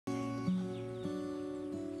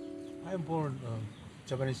I'm born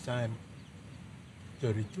Japanese time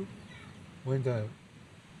 32 when the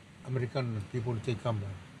American people they come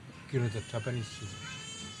kill the Japanese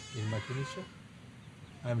in Micronesia.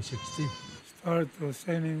 I'm 16. Started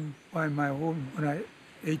sailing by my own when I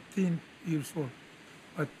 18 years old,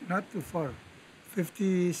 but not too far,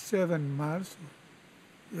 57 miles.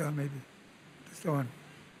 Yeah, maybe. That's the one,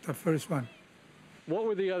 the first one. What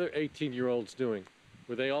were the other 18-year-olds doing?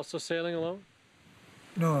 Were they also sailing alone?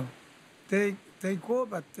 No, they go,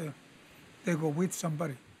 but they go with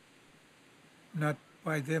somebody, not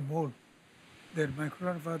by them all. Then my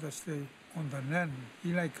grandfather stay on the land.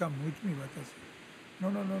 He like come with me, but I said, no,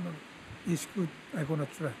 no, no, no. It's good. I'm gonna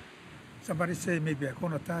try. Somebody say maybe I'm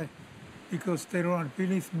gonna die because they don't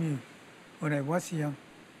believe me when I was young.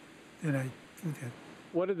 Then I do that.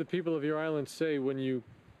 What did the people of your island say when you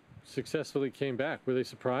successfully came back? Were they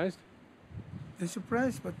surprised? They're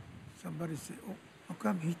surprised, but somebody say, oh, how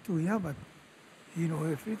come he's too young, but he know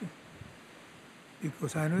everything?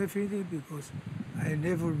 Because I know everything because I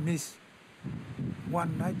never miss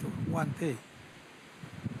one night or one day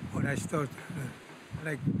when I start.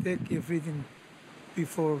 Like take everything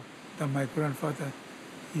before my grandfather,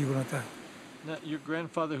 he gonna die. Now, your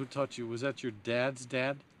grandfather who taught you, was that your dad's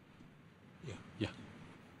dad? Yeah. Yeah.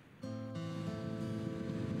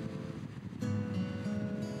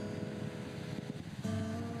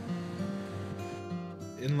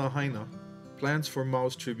 In Lahaina, plans for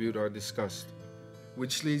Mao's tribute are discussed,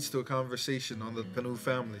 which leads to a conversation on the canoe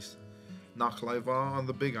families, Kalai Wa'a on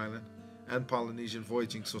the Big Island, and Polynesian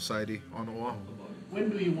Voyaging Society on Oahu. When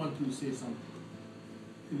do you want to say something?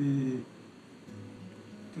 The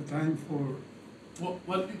time for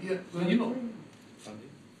Well, you know. Sunday.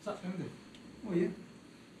 Oh yeah.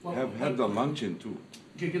 Well, Have the luncheon too.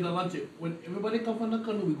 Okay, get the luncheon. When everybody come from the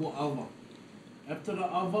canoe, we go ava. After the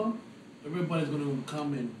ava, everybody's gonna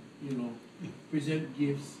come and present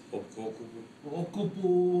gifts.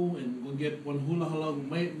 Okupu and go get one hula hula.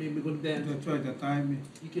 Maybe go dance. That's right. The time.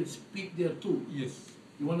 You can speak there too. Yes.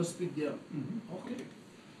 You want to speak there? Mm-hmm. Okay.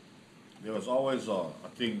 There was always a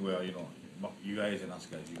thing where, you guys and us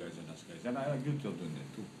guys, you guys and us guys. And I'm guilty of doing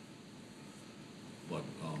that too. But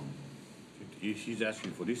she's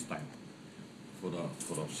asking for this time, for the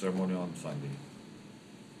ceremony on Sunday,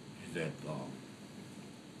 is that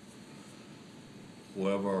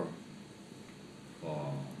whoever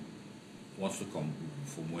wants to come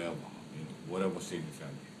from wherever, whatever state of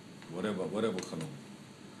family, whatever canoe,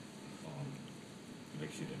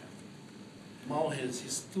 like she did that. Mao has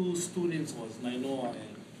his two students was Nainoa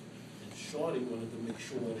and Shorty wanted to make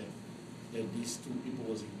sure that these two people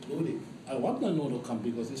was included. I want Nainoa to come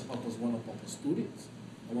because this was one of Papa's students.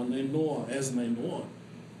 I want Nainoa as Nainoa.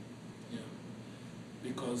 Yeah.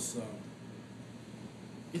 Because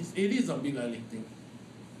it is a big island thing.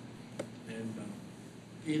 And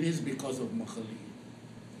it is because of Makali'i.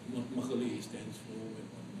 What Makali'i stands for and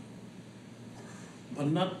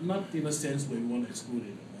whatnot. But not in a sense where we want to exclude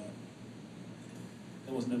it.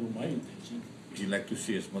 That was never my intention. We'd like to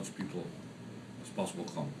see as much people as possible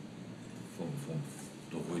come from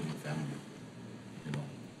the Voyager family,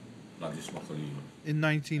 not just Makali'i. In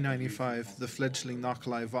 1995, the fledgling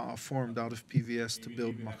Kalai Wa'a formed out of PVS to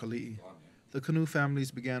build Makali'i. The canoe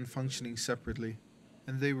families began functioning separately,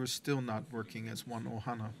 and they were still not working as one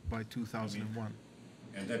ohana by 2001.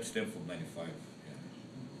 And that's them from 95. Yeah.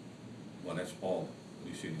 Well, that's Paul.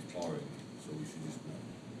 You see, he's Paul already, so we should just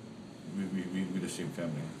we're the same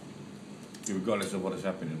family, regardless of what has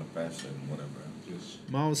happened in the past and whatever. Yes.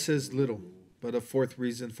 Mao says little, but a fourth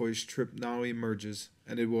reason for his trip now emerges,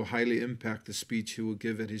 and it will highly impact the speech he will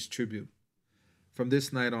give at his tribute. From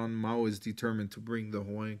this night on, Mao is determined to bring the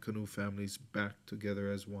Hawaiian canoe families back together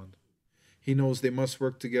as one. He knows they must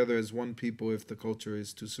work together as one people if the culture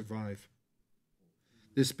is to survive.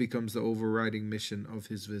 This becomes the overriding mission of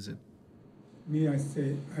his visit. Me, I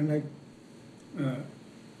say, I like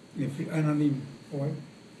if you anonymous Hawaii,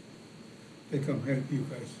 they come help you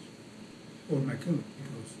guys or my canoe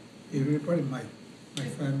because everybody, my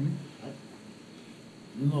family,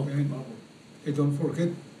 No, and they don't forget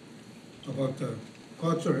about the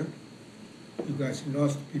culture. You guys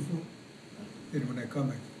lost before. Then when I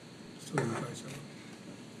come, I show you guys out.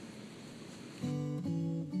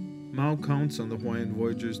 Mao counts on the Hawaiian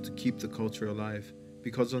Voyagers to keep the culture alive,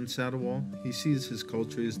 because on Satawal, he sees his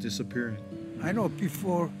culture is disappearing. I know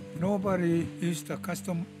before nobody used the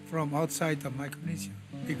custom from outside the Micronesia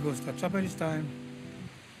because the Japanese time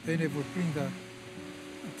they never bring the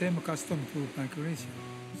same custom to Micronesia,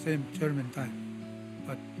 same German time.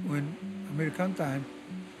 But when American time,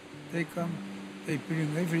 they come, they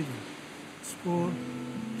bring everything, school,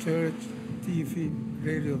 church, TV,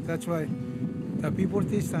 radio. That's why the people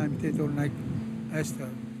this time, they don't like as the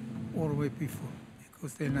old way before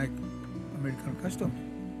because they like American custom.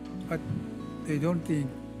 But they don't think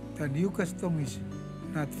the new custom is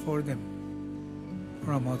not for them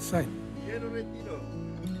from outside.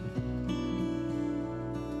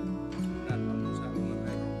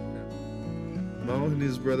 Mao and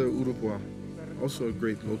his brother Urupua, also a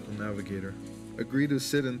great local navigator, agree to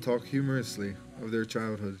sit and talk humorously of their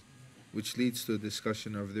childhood, which leads to a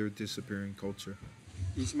discussion of their disappearing culture.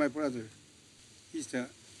 He's my brother. He's the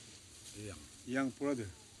young brother.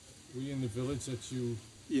 Were you in the village that you...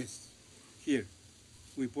 Yes, here.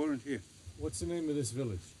 We born here. What's the name of this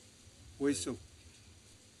village? Weso.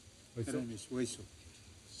 Her name is Weso.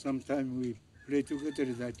 Sometimes we play together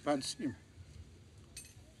and I punch him.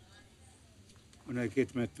 When I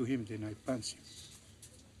get mad to him, then I punch him.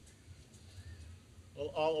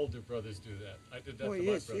 Well, all older brothers do that. I did that Oh, to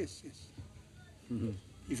yes, my brother. yes.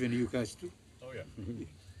 Even you guys too. Oh, yeah.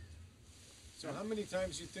 So how many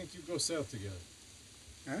times you think you go sail together?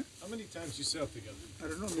 Huh? How many times you sail together? I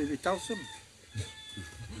don't know, maybe 1,000.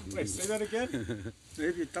 Wait, say that again?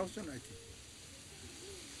 Maybe 1,000, I think.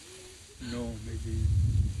 No, maybe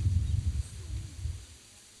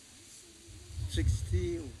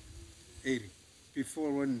 60 or 80.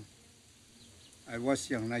 Before when I was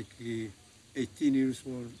young, like 18 years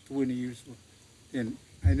old, 20 years old, then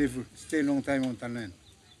I never stay a long time on the land.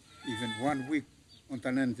 Even 1 week on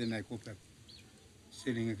the land, then I go back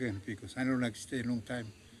sailing again because I don't like to stay a long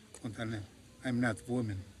time on the land. I'm not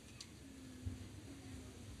woman.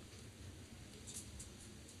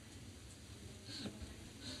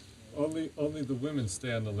 Only the women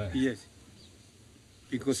stay on the land. Yes.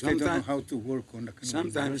 Because they don't know how to work on the canoe.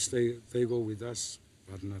 Sometimes they go with us,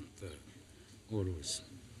 but not always.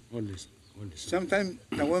 Only Sometimes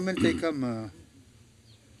the women they come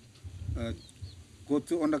go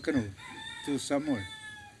to on the canoe to somewhere,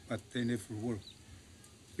 but they never work.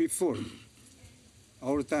 Before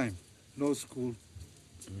our time, no school,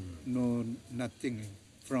 no nothing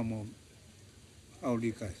from our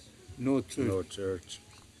guys, no church, no church.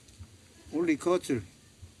 only culture.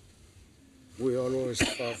 We always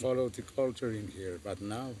follow the culture in here, but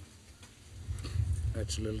now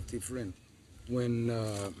it's a little different. When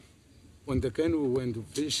the canoe went to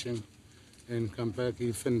fishing and come back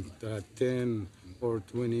even 10 or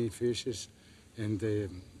 20 fishes, and they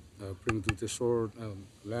bring to the shore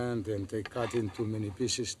land and they cut into many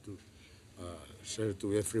pieces to share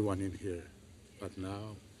to everyone in here. But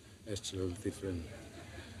now it's a little different.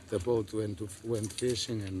 The boat went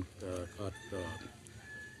fishing and got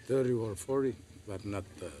 30 or 40, but not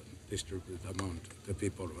distribute among the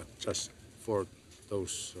people, but just for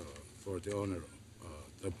those, for the owner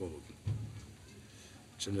of the boat.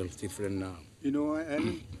 It's a little different now. You know why,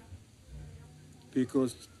 Alan?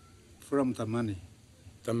 Because from the money.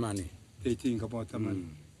 The money. They think about the money.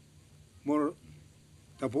 More,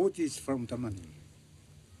 the boat is from the money.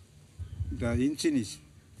 The engine is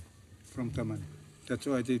from the money. That's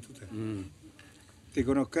why they do that. They're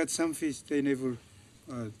gonna catch some fish, they never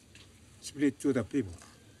split to the people.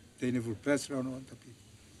 They never pass around on the people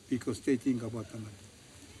because they think about the money.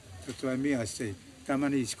 That's why I say, the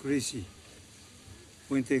money is crazy.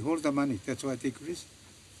 When they hold the money, that's why they crazy,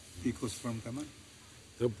 because from the money.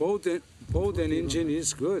 The boat and engine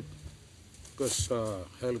is good because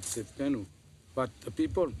helps the canoe. But the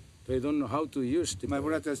people, they don't know how to use the My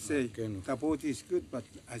brother say, canoe. the boat is good, but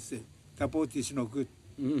I say, the boat is no good.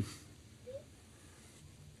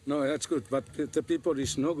 No, that's good, but the people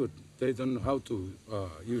is no good. They don't know how to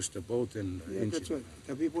use the boat and Yeah, engine. that's right.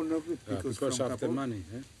 The people no good Because from of the boat. money.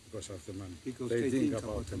 Because of the money. Because they they think think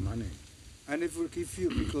about about the the money. I never give you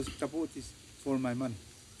because the boat is for my money.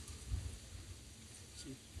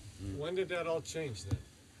 When did that all change then?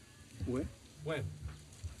 When? When?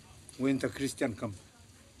 When the Christian come.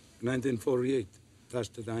 1948, that's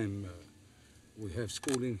the time we have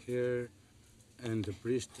schooling here, and the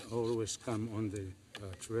priest always come on the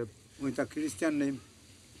trip. When the Christian name,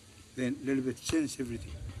 then little bit change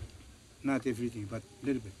everything. Not everything, but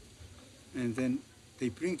little bit. And then they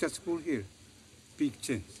bring the school here, big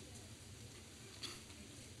change.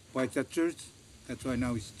 By the church, that's why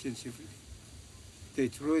now it's changed everything. They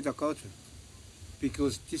throw the culture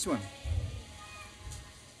because this one,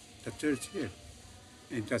 the church here,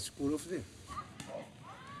 and the school over there.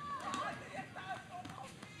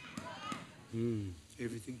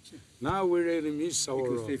 Everything changed. Now we really miss our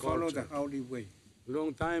Because they follow culture. the holy way.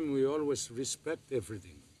 Long time we always respect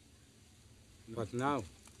everything. But now,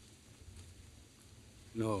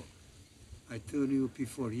 no. I told you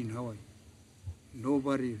before in Hawaii,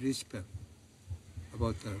 nobody respect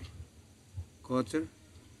about the culture,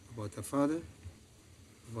 about the father,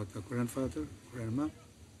 about the grandfather, grandma.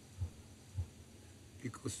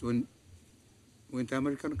 Because when the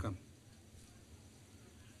American come,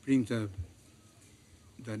 bring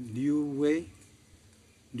the new way,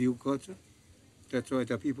 new culture, that's why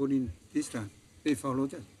the people in this time, they follow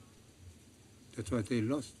that. That's why they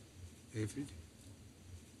lost everything.